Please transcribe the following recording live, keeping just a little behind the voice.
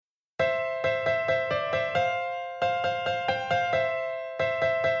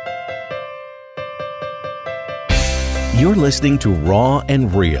You're listening to Raw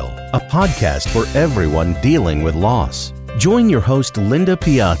and Real, a podcast for everyone dealing with loss. Join your host, Linda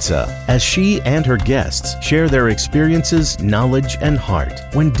Piazza, as she and her guests share their experiences, knowledge, and heart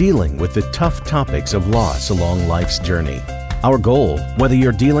when dealing with the tough topics of loss along life's journey. Our goal, whether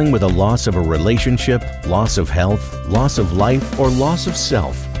you're dealing with a loss of a relationship, loss of health, loss of life, or loss of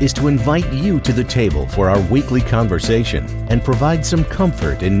self, is to invite you to the table for our weekly conversation and provide some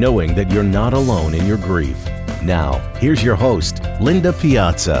comfort in knowing that you're not alone in your grief. Now, here's your host, Linda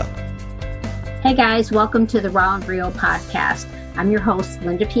Piazza. Hey guys, welcome to the Raw and Real podcast. I'm your host,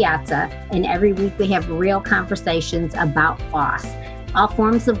 Linda Piazza, and every week we have real conversations about loss, all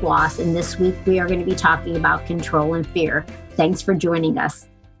forms of loss, and this week we are going to be talking about control and fear. Thanks for joining us.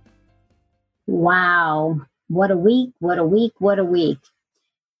 Wow, what a week, what a week, what a week.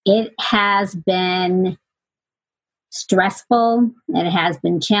 It has been stressful, it has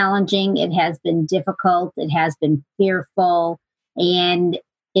been challenging, it has been difficult, it has been fearful, and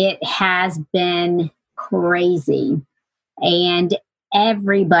it has been crazy. And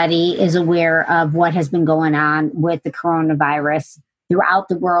everybody is aware of what has been going on with the coronavirus throughout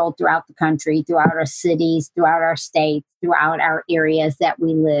the world, throughout the country, throughout our cities, throughout our states, throughout our areas that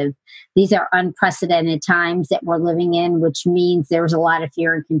we live. These are unprecedented times that we're living in, which means there's a lot of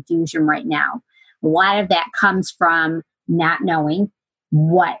fear and confusion right now. A lot of that comes from not knowing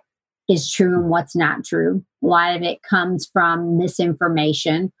what is true and what's not true. A lot of it comes from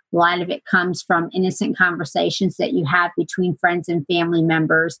misinformation. A lot of it comes from innocent conversations that you have between friends and family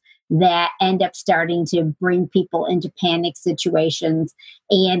members that end up starting to bring people into panic situations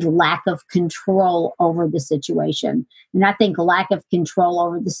and lack of control over the situation. And I think lack of control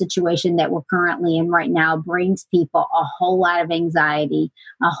over the situation that we're currently in right now brings people a whole lot of anxiety,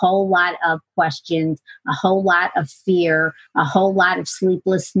 a whole lot of questions, a whole lot of fear, a whole lot of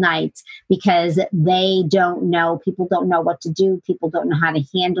sleepless nights because they don't know, people don't know what to do, people don't know how to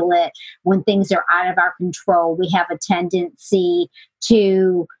handle it. When things are out of our control, we have a tendency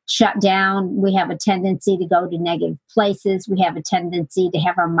to shut down. We have a tendency to go to negative places. We have a tendency to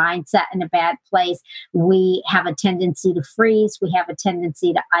have our mindset in a bad place. We have a tendency to freeze. We have a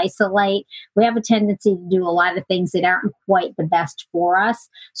tendency to isolate. We have a tendency to do a lot of things that aren't quite the best for us.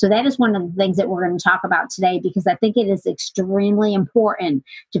 So that is one of the things that we're going to talk about today, because I think it is extremely important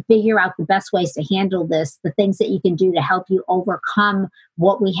to figure out the best ways to handle this, the things that you can do to help you overcome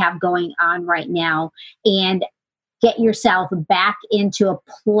what we have going on right now, and get yourself back into a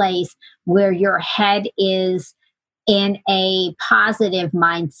place where your head is in a positive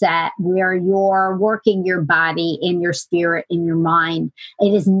mindset, where you're working your body and your spirit and your mind.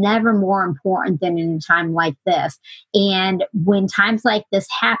 It is never more important than in a time like this. And when times like this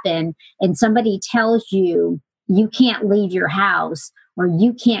happen and somebody tells you you can't leave your house or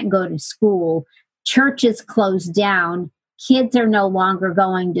you can't go to school, churches closed down, kids are no longer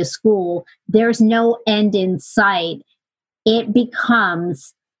going to school, there's no end in sight, it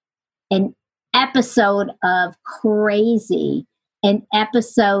becomes an episode of crazy, an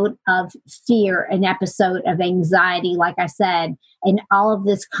episode of fear, an episode of anxiety, like I said. And all of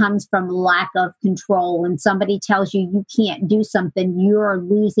this comes from lack of control. When somebody tells you you can't do something, you're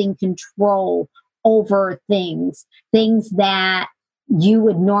losing control over things that you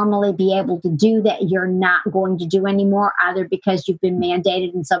would normally be able to do that you're not going to do anymore, either because you've been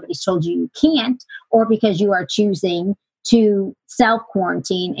mandated and somebody's told you you can't, or because you are choosing to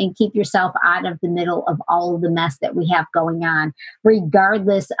self-quarantine and keep yourself out of the middle of all of the mess that we have going on.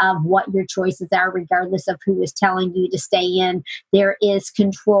 Regardless of what your choices are, regardless of who is telling you to stay in, there is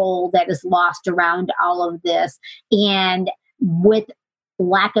control that is lost around all of this. And with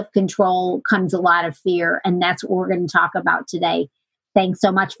lack of control comes a lot of fear, and that's what we're going to talk about today. Thanks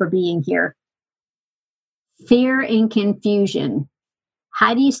so much for being here. Fear and confusion.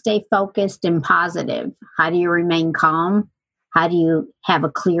 How do you stay focused and positive? How do you remain calm? How do you have a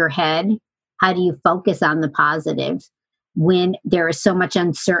clear head? How do you focus on the positive when there is so much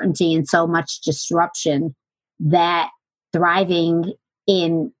uncertainty and so much disruption that thriving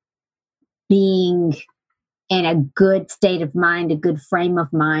in being in a good state of mind, a good frame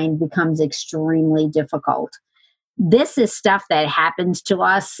of mind, becomes extremely difficult? This is stuff that happens to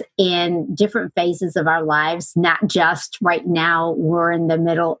us in different phases of our lives, not just right now. We're in the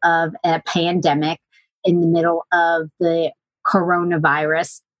middle of a pandemic, in the middle of the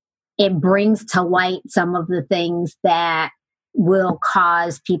coronavirus. It brings to light some of the things that will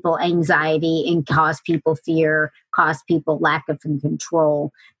cause people anxiety and cause people fear, cause people lack of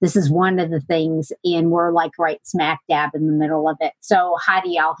control. This is one of the things, and we're like right smack dab in the middle of it. So how do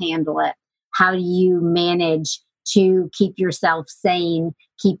y'all handle it? How do you manage to keep yourself sane,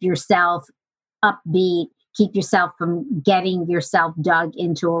 keep yourself upbeat, keep yourself from getting yourself dug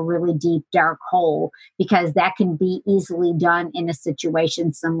into a really deep, dark hole, because that can be easily done in a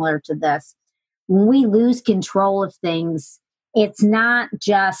situation similar to this. When we lose control of things, it's not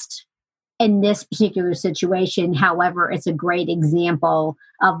just in this particular situation. However, it's a great example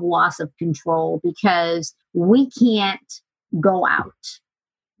of loss of control because we can't go out.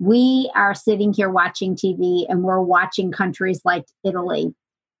 We are sitting here watching TV and we're watching countries like Italy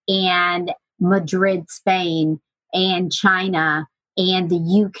and Madrid, Spain, and China, and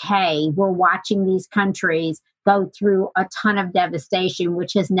the UK. We're watching these countries go through a ton of devastation,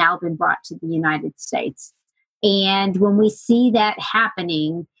 which has now been brought to the United States. And when we see that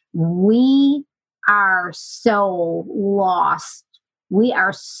happening, we are so lost. We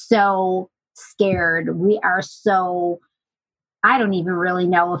are so scared. We are so, I don't even really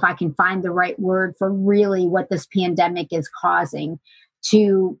know if I can find the right word for really what this pandemic is causing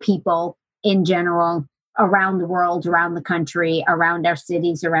to people in general, around the world, around the country, around our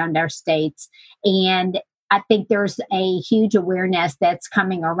cities, around our states. And I think there's a huge awareness that's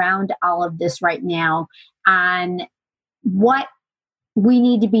coming around all of this right now on what we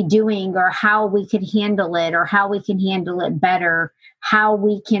need to be doing or how we could handle it or how we can handle it better, how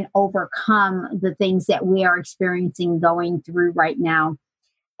we can overcome the things that we are experiencing going through right now.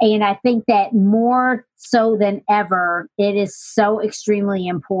 And I think that more so than ever, it is so extremely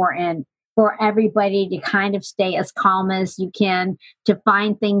important for everybody to kind of stay as calm as you can, to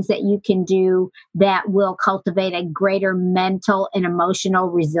find things that you can do that will cultivate a greater mental and emotional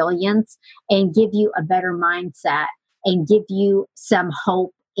resilience and give you a better mindset and give you some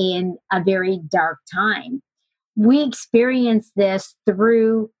hope in a very dark time. We experience this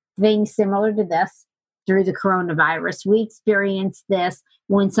through things similar to this, through the coronavirus. We experience this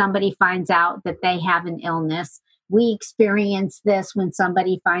when somebody finds out that they have an illness. We experience this when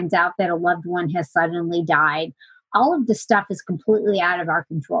somebody finds out that a loved one has suddenly died. All of this stuff is completely out of our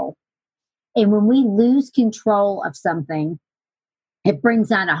control. And when we lose control of something, it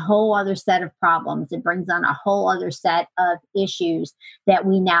brings on a whole other set of problems. It brings on a whole other set of issues that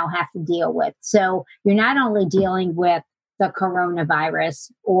we now have to deal with. So you're not only dealing with the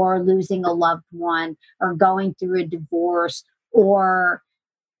coronavirus or losing a loved one or going through a divorce or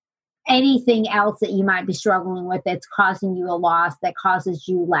anything else that you might be struggling with that's causing you a loss, that causes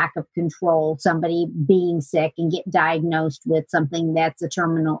you lack of control, somebody being sick and get diagnosed with something that's a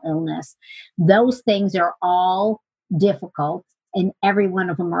terminal illness. Those things are all difficult and every one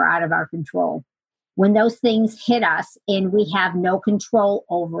of them are out of our control. When those things hit us and we have no control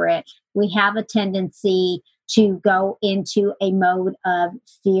over it, we have a tendency to go into a mode of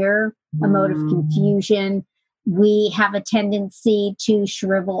fear, a mode of confusion. We have a tendency to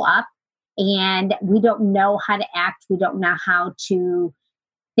shrivel up and we don't know how to act. We don't know how to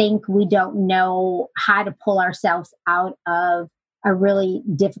think. We don't know how to pull ourselves out of a really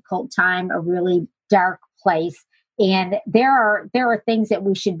difficult time, a really dark place. And there are things that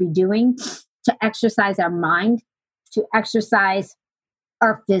we should be doing to exercise our mind, to exercise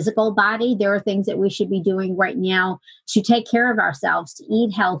our physical body. There are things that we should be doing right now to take care of ourselves, to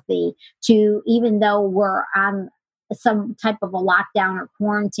eat healthy, to, even though we're on some type of a lockdown or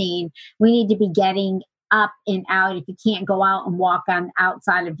quarantine, we need to be getting up and out. If you can't go out and walk on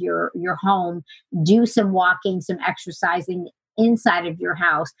outside of your home, do some walking, some exercising inside of your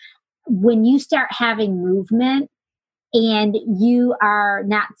house. When you start having movement and you are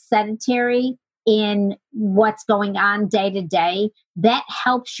not sedentary in what's going on day to day, that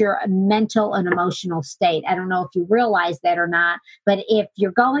helps your mental and emotional state. I don't know if you realize that or not, but if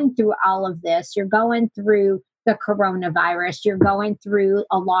you're going through all of this, you're going through the coronavirus, you're going through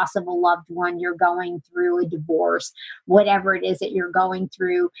a loss of a loved one, you're going through a divorce, whatever it is that you're going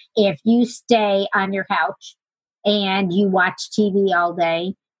through, if you stay on your couch and you watch TV all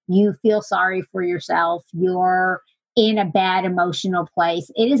day, you feel sorry for yourself, you're in a bad emotional place,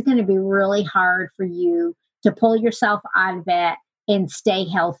 it is going to be really hard for you to pull yourself out of it and stay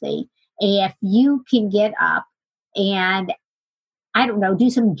healthy. If you can get up and, I don't know, do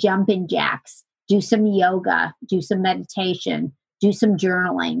some jumping jacks, do some yoga, do some meditation, do some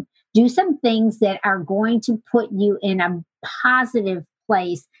journaling, do some things that are going to put you in a positive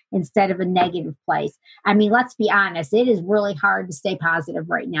place instead of a negative place. I mean, let's be honest, it is really hard to stay positive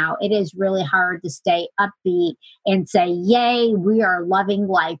right now. It is really hard to stay upbeat and say, yay, we are loving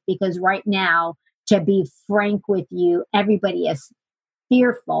life, because right now, to be frank with you, everybody is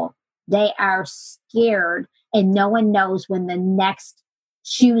fearful. They are scared, and no one knows when the next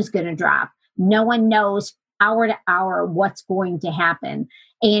shoe is going to drop. No one knows hour to hour what's going to happen.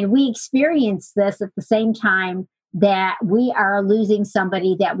 And we experience this at the same time that we are losing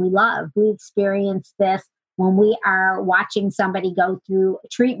somebody that we love. We experience this when we are watching somebody go through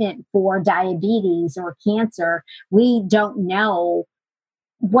treatment for diabetes or cancer, we don't know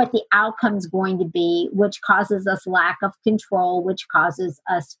what the outcome is going to be, which causes us lack of control, which causes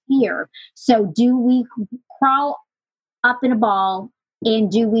us fear. So do we crawl up in a ball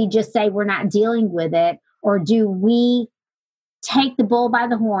and do we just say we're not dealing with it? Or do we take the bull by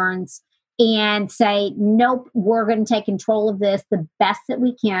the horns and say, nope, we're going to take control of this the best that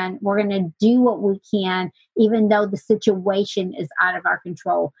we can. We're going to do what we can, even though the situation is out of our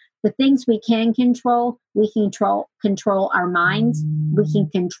control. The things we can control, we can control our minds, we can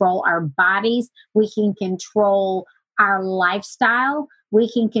control our bodies, we can control our lifestyle,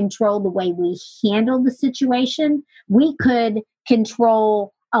 we can control the way we handle the situation. We could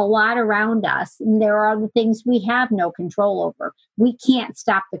control a lot around us, and there are other things we have no control over. We can't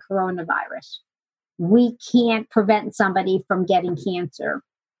stop the coronavirus. We can't prevent somebody from getting cancer.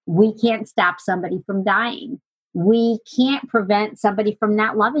 We can't stop somebody from dying. We can't prevent somebody from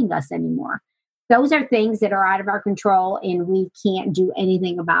not loving us anymore. Those are things that are out of our control and we can't do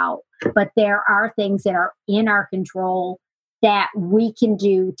anything about. But there are things that are in our control that we can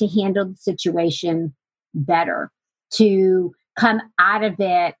do to handle the situation better, to come out of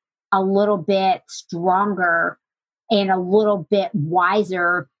it a little bit stronger and a little bit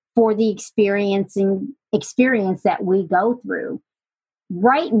wiser for the experience that we go through.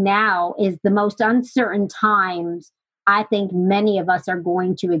 Right now is the most uncertain times I think many of us are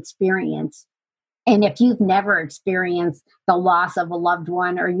going to experience. And if you've never experienced the loss of a loved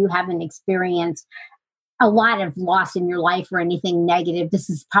one, or you haven't experienced a lot of loss in your life or anything negative, this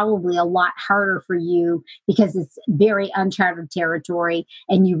is probably a lot harder for you because it's very uncharted territory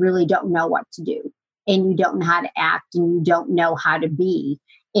and you really don't know what to do and you don't know how to act and you don't know how to be.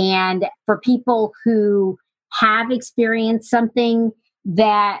 And for people who have experienced something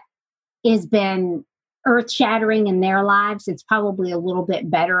that has been earth-shattering in their lives, it's probably a little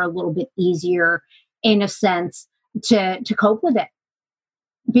bit better, a little bit easier in a sense to cope with it.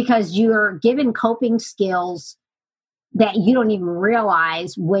 Because you're given coping skills that you don't even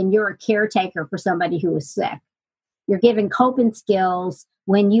realize when you're a caretaker for somebody who is sick. You're given coping skills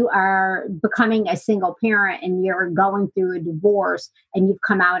when you are becoming a single parent and you're going through a divorce and you've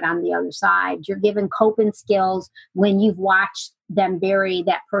come out on the other side. You're given coping skills when you've watched them bury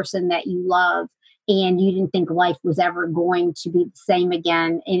that person that you love and you didn't think life was ever going to be the same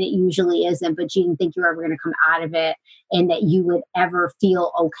again, and it usually isn't, but you didn't think you were ever going to come out of it and that you would ever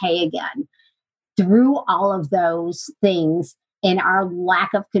feel okay again. Through all of those things and our lack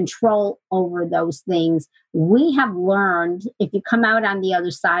of control over those things, we have learned, if you come out on the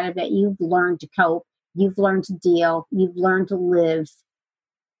other side of it, you've learned to cope, you've learned to deal, you've learned to live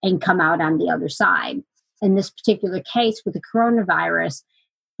and come out on the other side. In this particular case with the coronavirus,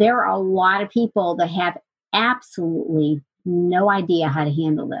 there are a lot of people that have absolutely no idea how to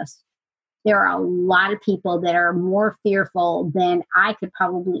handle this. There are a lot of people that are more fearful than I could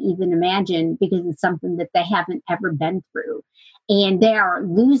probably even imagine because it's something that they haven't ever been through. And they are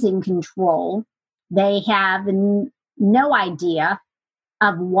losing control. They have no idea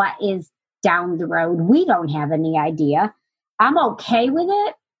of what is down the road. We don't have any idea. I'm okay with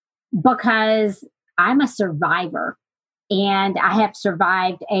it because I'm a survivor. And I have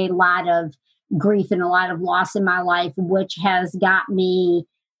survived a lot of grief and a lot of loss in my life, which has got me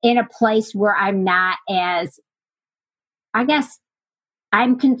in a place where I'm not as, I guess,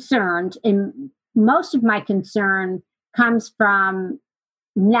 I'm concerned. And most of my concern comes from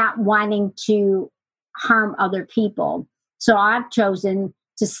not wanting to harm other people. So I've chosen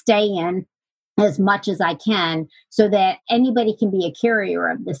to stay in as much as I can so that anybody can be a carrier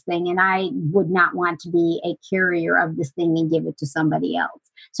of this thing. And I would not want to be a carrier of this thing and give it to somebody else.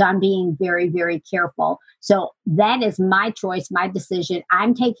 So I'm being very, very careful. So that is my choice, my decision.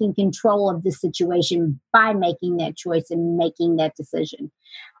 I'm taking control of the situation by making that choice and making that decision.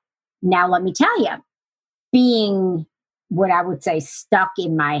 Now, let me tell you, being what I would say stuck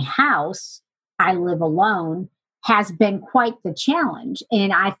in my house, I live alone, has been quite the challenge.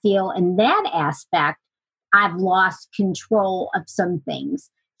 And I feel in that aspect, I've lost control of some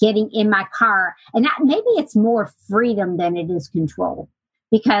things. Getting in my car, and maybe it's more freedom than it is control,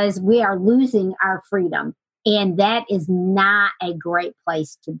 because we are losing our freedom. And that is not a great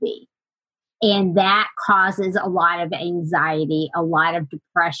place to be. And that causes a lot of anxiety, a lot of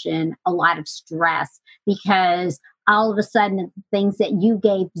depression, a lot of stress, because all of a sudden things that you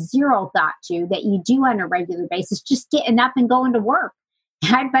gave zero thought to that you do on a regular basis, just getting up and going to work.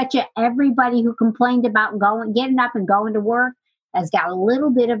 I bet you everybody who complained about getting up and going to work has got a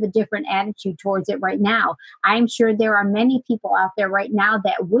little bit of a different attitude towards it right now. I'm sure there are many people out there right now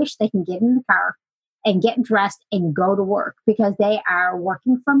that wish they can get in the car and get dressed and go to work because they are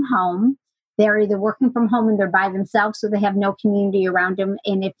working from home. They're either working from home and they're by themselves, so they have no community around them.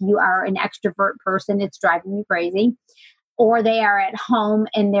 And if you are an extrovert person, it's driving you crazy. Or they are at home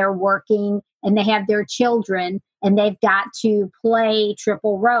and they're working and they have their children and they've got to play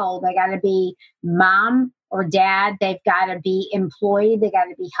triple role. They got to be mom or dad. They've got to be employee. They got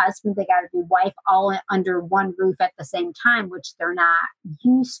to be husband. They got to be wife, all under one roof at the same time, which they're not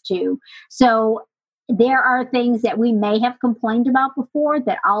used to. So there are things that we may have complained about before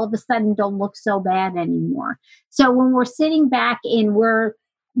that all of a sudden don't look so bad anymore. So when we're sitting back and we're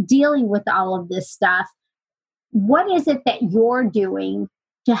dealing with all of this stuff, what is it that you're doing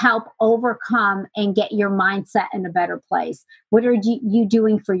to help overcome and get your mindset in a better place? What are you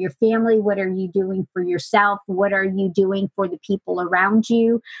doing for your family? What are you doing for yourself? What are you doing for the people around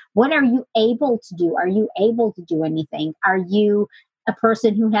you? What are you able to do? Are you able to do anything? Are you a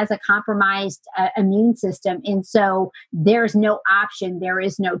person who has a compromised immune system? And so there's no option, there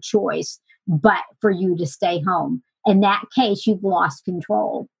is no choice but for you to stay home. In that case, you've lost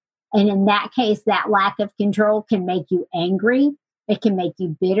control. And in that case, that lack of control can make you angry. It can make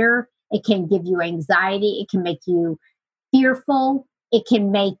you bitter. It can give you anxiety. It can make you fearful. It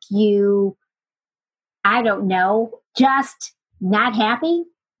can make you, I don't know, just not happy.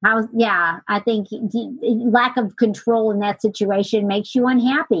 I think lack of control in that situation makes you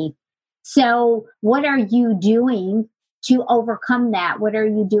unhappy. So what are you doing to overcome that? What are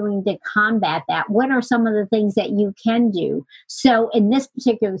you doing to combat that? What are some of the things that you can do? So in this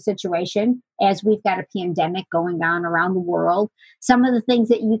particular situation, as we've got a pandemic going on around the world, some of the things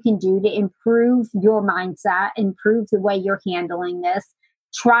that you can do to improve your mindset, improve the way you're handling this,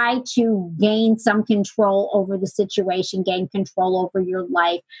 try to gain some control over the situation, gain control over your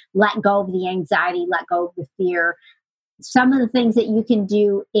life, let go of the anxiety, let go of the fear. Some of the things that you can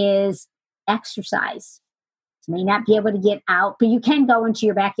do is exercise. You may not be able to get out, but you can go into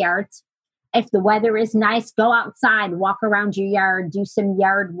your backyards. If the weather is nice, go outside, walk around your yard, do some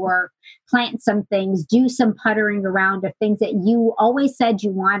yard work, plant some things, do some puttering around of things that you always said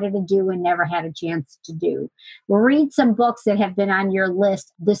you wanted to do and never had a chance to do. Read some books that have been on your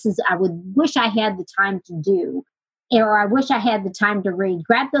list. I would wish I had the time to do, or I wish I had the time to read.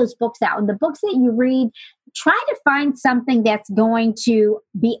 Grab those books out. And the books that you read, try to find something that's going to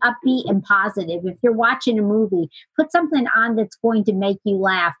be upbeat and positive. If you're watching a movie, put something on that's going to make you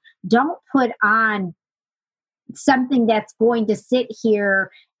laugh. Don't put on something that's going to sit here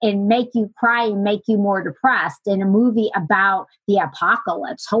and make you cry and make you more depressed in a movie about the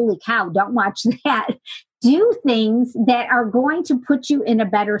apocalypse. Holy cow, don't watch that. Do things that are going to put you in a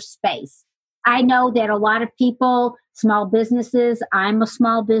better space. I know that a lot of people, small businesses, I'm a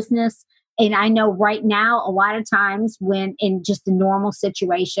small business, and I know right now, a lot of times when in just a normal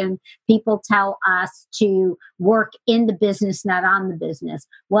situation, people tell us to work in the business, not on the business.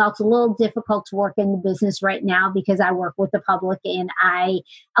 Well, it's a little difficult to work in the business right now because I work with the public, and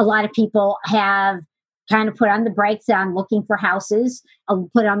a lot of people have kind of put on the brakes on looking for houses,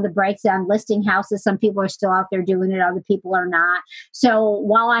 put on the brakes on listing houses. Some people are still out there doing it, other people are not. So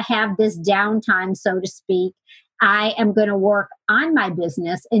while I have this downtime, so to speak, I am going to work on my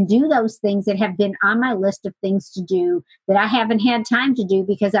business and do those things that have been on my list of things to do that I haven't had time to do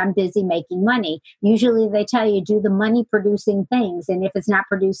because I'm busy making money. Usually they tell you do the money producing things. And if it's not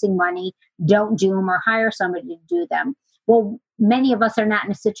producing money, don't do them or hire somebody to do them. Well, many of us are not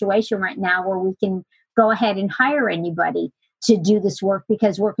in a situation right now where we can go ahead and hire anybody to do this work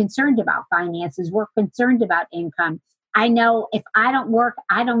because we're concerned about finances. We're concerned about income. I know if I don't work,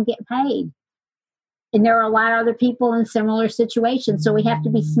 I don't get paid. And there are a lot of other people in similar situations. So we have to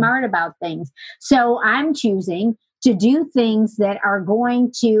be smart about things. So I'm choosing to do things that are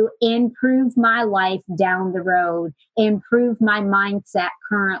going to improve my life down the road, improve my mindset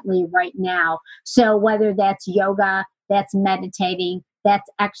currently right now. So whether that's yoga, that's meditating, that's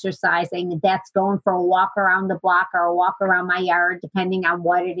exercising, that's going for a walk around the block or a walk around my yard, depending on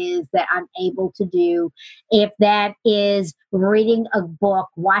what it is that I'm able to do. If that is reading a book,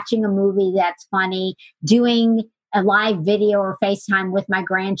 watching a movie that's funny, doing a live video or FaceTime with my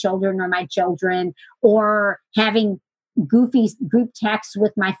grandchildren or my children, or having goofy group texts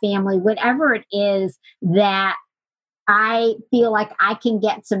with my family, whatever it is that I feel like I can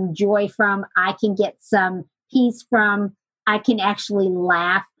get some joy from, I can get some peace from, I can actually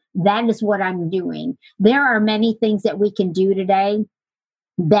laugh. That is what I'm doing. There are many things that we can do today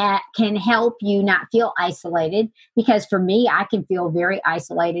that can help you not feel isolated. Because for me, I can feel very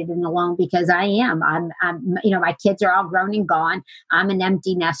isolated and alone because I am. I'm my kids are all grown and gone. I'm an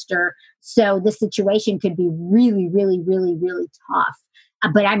empty nester. So the situation could be really, really, really, really tough.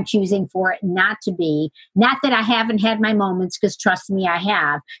 but I'm choosing for it not to be. Not that I haven't had my moments, because trust me, I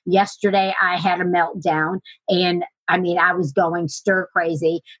have. Yesterday, I had a meltdown, and I was going stir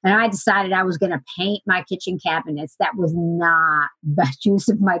crazy, and I decided I was going to paint my kitchen cabinets. That was not the best use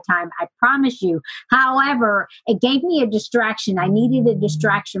of my time, I promise you. However, it gave me a distraction. I needed a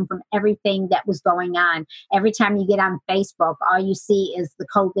distraction from everything that was going on. Every time you get on Facebook, all you see is the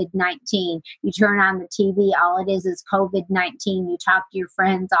COVID-19. You turn on the TV, all it is COVID-19. You talk to your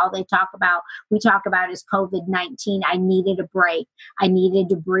friends, all we talk about is COVID-19. I needed a break. I needed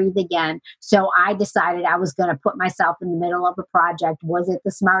to breathe again. So I decided I was going to put myself in the middle of a project. Was it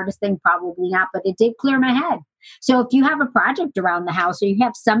the smartest thing? Probably not, but it did clear my head. So if you have a project around the house, or you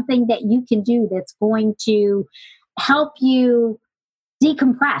have something that you can do that's going to help you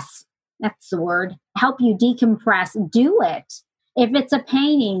decompress, that's the word, help you decompress, do it. If it's a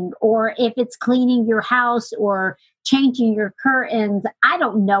painting, or if it's cleaning your house, or changing your curtains, I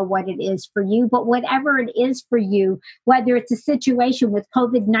don't know what it is for you, but whatever it is for you, whether it's a situation with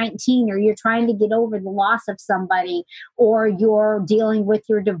COVID-19, or you're trying to get over the loss of somebody, or you're dealing with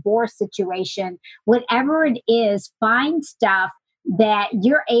your divorce situation, whatever it is, find stuff that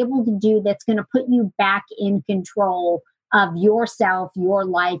you're able to do that's going to put you back in control of yourself, your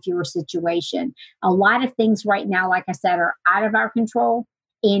life, your situation. A lot of things right now, like I said, are out of our control,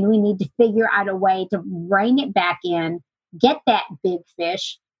 and we need to figure out a way to rein it back in, get that big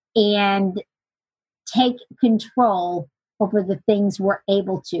fish, and take control over the things we're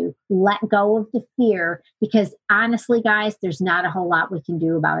able to. Let go of the fear, because honestly, guys, there's not a whole lot we can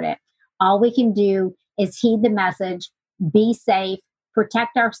do about it. All we can do is heed the message, be safe,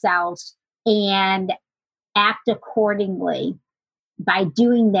 protect ourselves, and act accordingly. By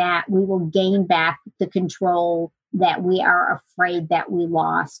doing that, we will gain back the control that we are afraid that we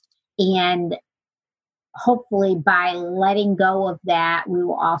lost. And hopefully by letting go of that, we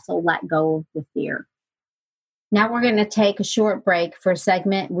will also let go of the fear. Now we're going to take a short break for a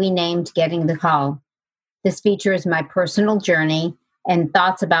segment we named Getting the Call. This features my personal journey and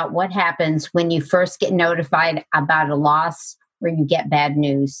thoughts about what happens when you first get notified about a loss or you get bad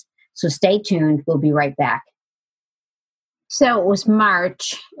news. So stay tuned. We'll be right back. So it was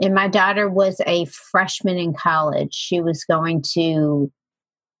March, and my daughter was a freshman in college. She was going to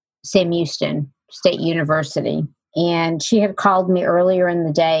Sam Houston State University, and she had called me earlier in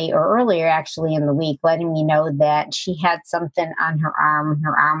the day, or earlier actually in the week, letting me know that she had something on her arm.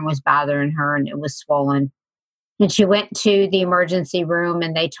 Her arm was bothering her, and it was swollen. And she went to the emergency room,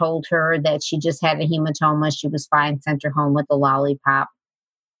 and they told her that she just had a hematoma. She was fine, sent her home with a lollipop.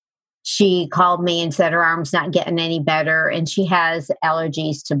 She called me and said her arm's not getting any better, and she has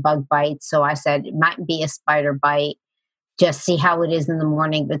allergies to bug bites. So I said, it might be a spider bite. Just see how it is in the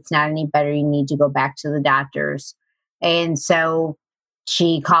morning. If it's not any better, you need to go back to the doctors. And so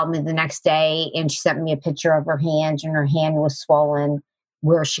she called me the next day, and she sent me a picture of her hand, and her hand was swollen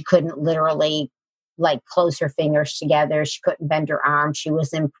where she couldn't literally close her fingers together. She couldn't bend her arm. She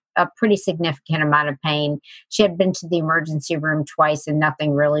was in a pretty significant amount of pain. She had been to the emergency room twice, and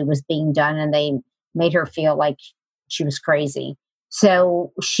nothing really was being done, and they made her feel like she was crazy.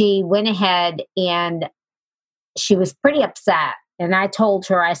 So she went ahead, and she was pretty upset. And I told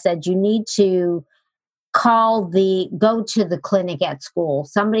her, I said, you need to go to the clinic at school.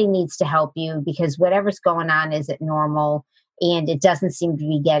 Somebody needs to help you, because whatever's going on isn't normal. And it doesn't seem to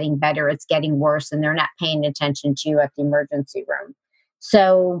be getting better. It's getting worse, and they're not paying attention to you at the emergency room.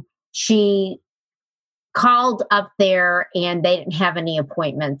 So she called up there, and they didn't have any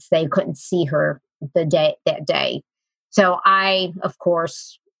appointments. They couldn't see her that day. So I, of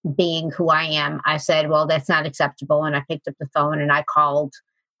course, being who I am, I said, well, that's not acceptable. And I picked up the phone, and I called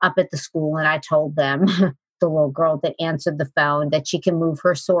up at the school, and I told them, the little girl that answered the phone, that she can move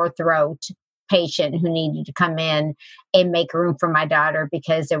her sore throat patient who needed to come in and make room for my daughter,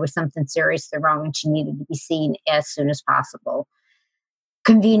 because there was something seriously wrong and she needed to be seen as soon as possible.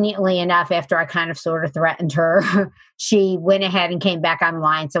 Conveniently enough, after I kind of sort of threatened her, she went ahead and came back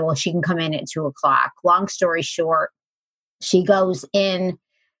online. So, well, she can come in at 2:00. Long story short, she goes in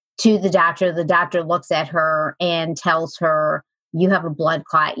to the doctor. The doctor looks at her and tells her, you have a blood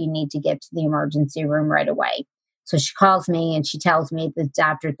clot. You need to get to the emergency room right away. So she calls me, and she tells me the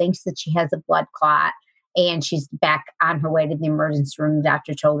doctor thinks that she has a blood clot, and she's back on her way to the emergency room. The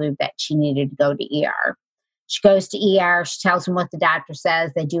doctor told her that she needed to go to ER. She goes to ER. She tells them what the doctor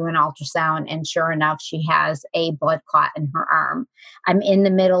says. They do an ultrasound, and sure enough, she has a blood clot in her arm. I'm in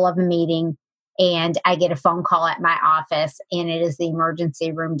the middle of a meeting, and I get a phone call at my office, and it is the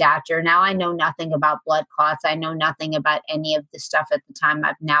emergency room doctor. Now, I know nothing about blood clots. I know nothing about any of this stuff at the time.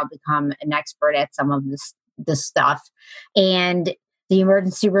 I've now become an expert at some of this stuff. And The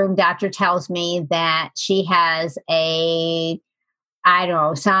emergency room doctor tells me that she has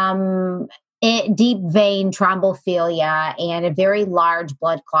some deep vein thrombophilia and a very large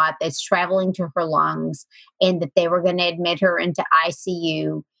blood clot that's traveling to her lungs, and that they were going to admit her into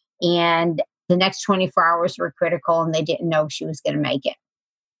ICU. And the next 24 hours were critical, and they didn't know if she was going to make it.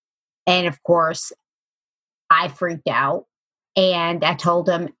 And of course, I freaked out. And I told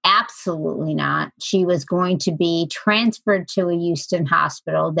him, absolutely not. She was going to be transferred to a Houston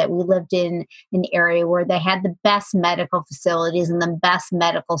hospital, that we lived in an area where they had the best medical facilities and the best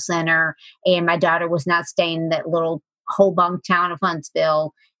medical center. And my daughter was not staying in that little whole bunk town of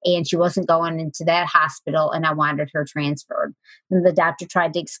Huntsville, and she wasn't going into that hospital, and I wanted her transferred. And the doctor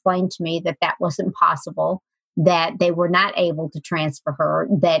tried to explain to me that that wasn't possible, that they were not able to transfer her,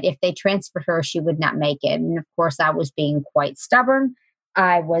 that if they transferred her, she would not make it. And of course, I was being quite stubborn.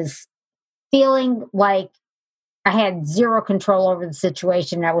 I was feeling like I had zero control over the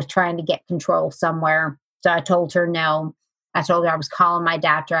situation. I was trying to get control somewhere. So I told her no. I told her I was calling my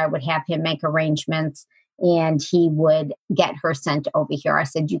doctor. I would have him make arrangements, and he would get her sent over here. I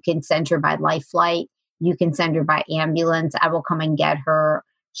said, you can send her by life flight. You can send her by ambulance. I will come and get her.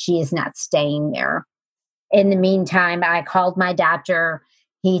 She is not staying there. In the meantime, I called my doctor.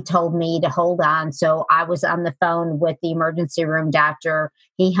 He told me to hold on. So I was on the phone with the emergency room doctor.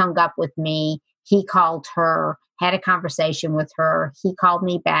 He hung up with me. He called her, had a conversation with her. He called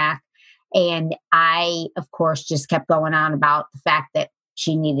me back. And I, of course, just kept going on about the fact that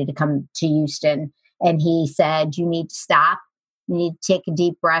she needed to come to Houston. And he said, you need to stop. You need to take a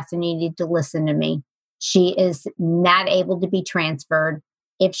deep breath, and you need to listen to me. She is not able to be transferred.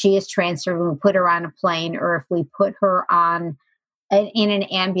 If she is transferred, we put her on a plane, or if we put her in an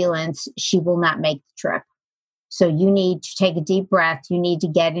ambulance, she will not make the trip. So you need to take a deep breath. You need to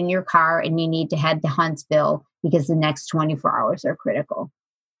get in your car, and you need to head to Huntsville, because the next 24 hours are critical.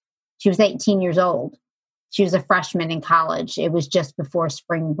 She was 18 years old. She was a freshman in college. It was just before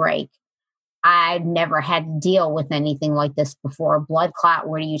spring break. I'd never had to deal with anything like this before. A blood clot,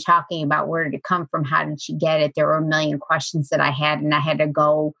 what are you talking about? Where did it come from? How did she get it? There were a million questions that I had, and I had to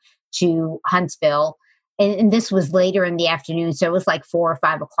go to Huntsville. And this was later in the afternoon, so it was like 4 or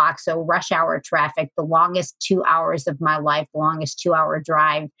 5 o'clock. So rush hour traffic, the longest 2 hours of my life, the longest 2-hour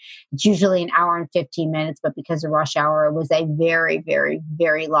drive. It's usually an hour and 15 minutes, but because of rush hour, it was a very, very,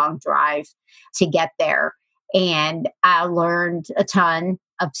 very long drive to get there. And I learned a ton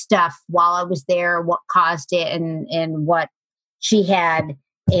of stuff while I was there, what caused it, and what she had.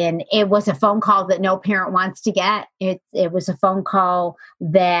 And it was a phone call that no parent wants to get. It was a phone call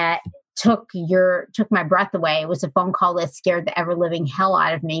that took my breath away. It was a phone call that scared the ever living hell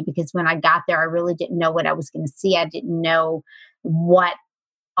out of me, because when I got there, I really didn't know what I was going to see. I didn't know what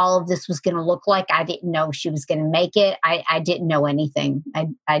all of this was going to look like. I didn't know if she was going to make it. I didn't know anything.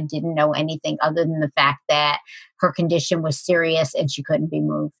 I didn't know anything other than the fact that her condition was serious and she couldn't be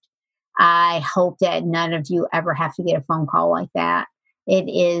moved. I hope that none of you ever have to get a phone call like that.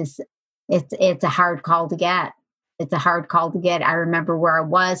 It's a hard call to get. It's a hard call to get. I remember where I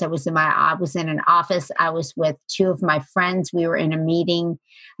was. I was in an office. I was with 2 of my friends. We were in a meeting.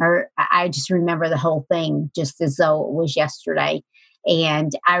 I just remember the whole thing just as though it was yesterday.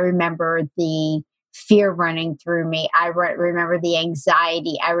 And I remember the fear running through me. I remember the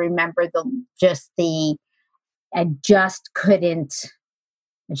anxiety. I remember I just couldn't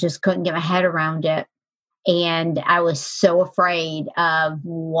get my head around it. And I was so afraid of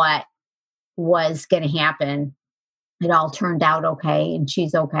what was going to happen. It all turned out okay, and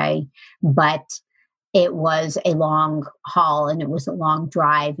she's okay. But it was a long haul, and it was a long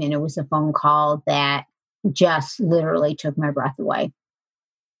drive, and it was a phone call that just literally took my breath away.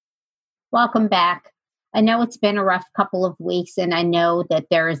 Welcome back. I know it's been a rough couple of weeks, and I know that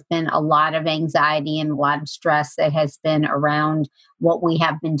there has been a lot of anxiety and a lot of stress that has been around what we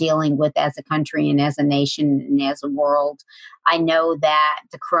have been dealing with as a country and as a nation and as a world. I know that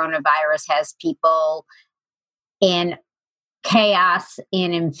the coronavirus has people in chaos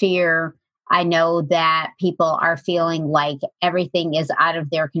and in fear. I know that people are feeling like everything is out of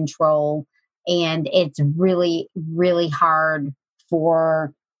their control, and it's really, really hard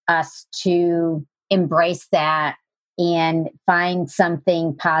for us to embrace that and find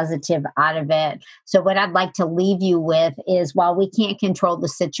something positive out of it. So what I'd like to leave you with is, while we can't control the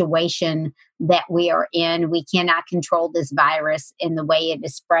situation that we are in, we cannot control this virus in the way it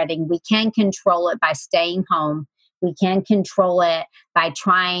is spreading. We can control it by staying home. We can control it by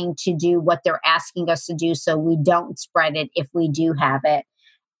trying to do what they're asking us to do so we don't spread it if we do have it.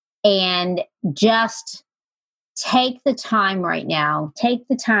 And just take the time right now, take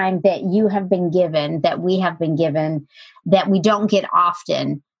the time that you have been given, that we have been given, that we don't get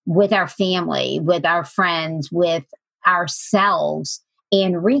often with our family, with our friends, with ourselves,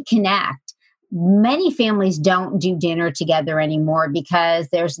 and reconnect. Many families don't do dinner together anymore because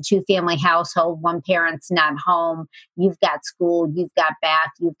there's a 2-family household. One parent's not home. You've got school, you've got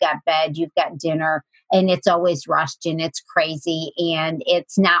bath, you've got bed, you've got dinner, and it's always rushed and it's crazy. And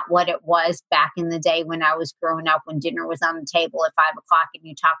it's not what it was back in the day when I was growing up, when dinner was on the table at 5 o'clock and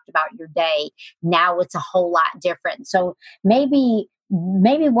you talked about your day. Now it's a whole lot different. So maybe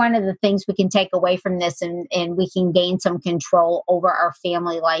one of the things we can take away from this and we can gain some control over our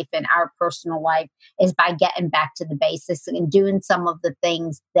family life and our personal life is by getting back to the basics and doing some of the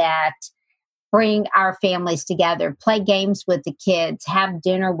things that bring our families together. Play games with the kids, have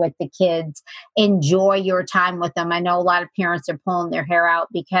dinner with the kids, enjoy your time with them. I know a lot of parents are pulling their hair out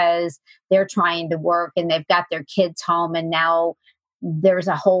because they're trying to work and they've got their kids home, and now there's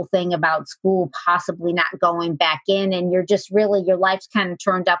a whole thing about school possibly not going back in, and you're just really, your life's kind of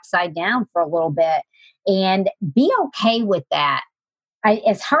turned upside down for a little bit. And be okay with that.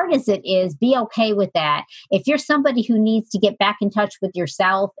 As hard as it is, be okay with that. If you're somebody who needs to get back in touch with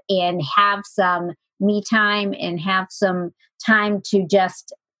yourself and have some me time and have some time to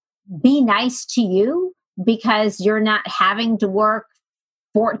just be nice to you because you're not having to work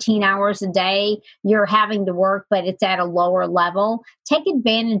 14 hours a day, you're having to work, but it's at a lower level. Take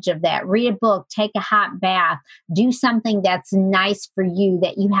advantage of that. Read a book, take a hot bath, do something that's nice for you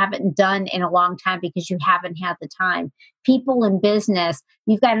that you haven't done in a long time because you haven't had the time. People in business,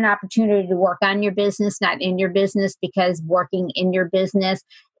 you've got an opportunity to work on your business, not in your business, because working in your business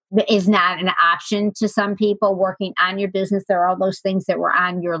is not an option to some people. Working on your business, there are all those things that were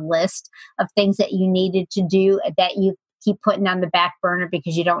on your list of things that you needed to do that you keep putting on the back burner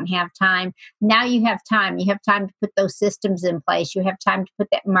because you don't have time. Now you have time. You have time to put those systems in place. You have time to put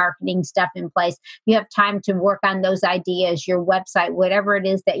that marketing stuff in place. You have time to work on those ideas, your website, whatever it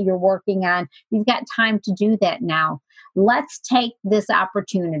is that you're working on. You've got time to do that now. Let's take this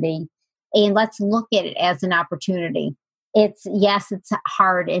opportunity and let's look at it as an opportunity. It's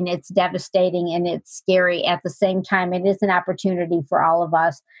hard and it's devastating and it's scary. At the same time, it is an opportunity for all of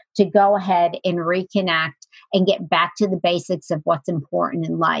us to go ahead and reconnect and get back to the basics of what's important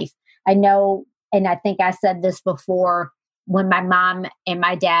in life. I know, and I think I said this before, when my mom and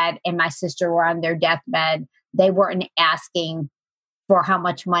my dad and my sister were on their deathbed, they weren't asking for how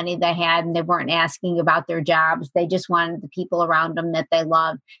much money they had, and they weren't asking about their jobs. They just wanted the people around them that they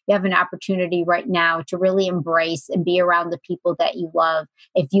love. You have an opportunity right now to really embrace and be around the people that you love.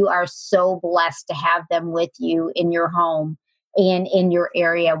 If you are so blessed to have them with you in your home and in your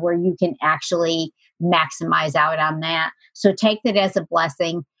area where you can actually maximize out on that. So take that as a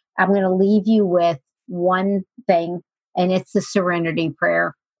blessing. I'm going to leave you with one thing, and it's the serenity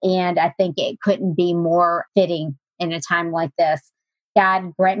prayer. And I think it couldn't be more fitting in a time like this.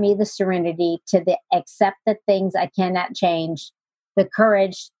 God, grant me the serenity to accept the things I cannot change, the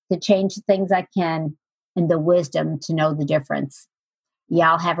courage to change the things I can, and the wisdom to know the difference.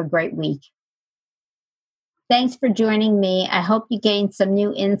 Y'all have a great week. Thanks for joining me. I hope you gained some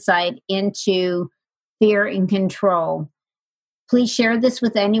new insight into fear and control. Please share this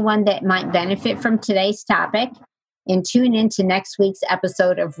with anyone that might benefit from today's topic, and tune in to next week's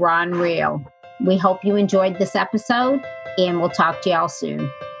episode of Raw and Real. We hope you enjoyed this episode, and we'll talk to y'all soon.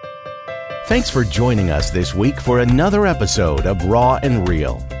 Thanks for joining us this week for another episode of Raw and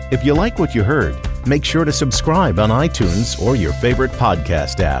Real. If you like what you heard, make sure to subscribe on iTunes or your favorite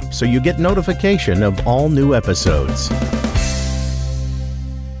podcast app so you get notification of all new episodes.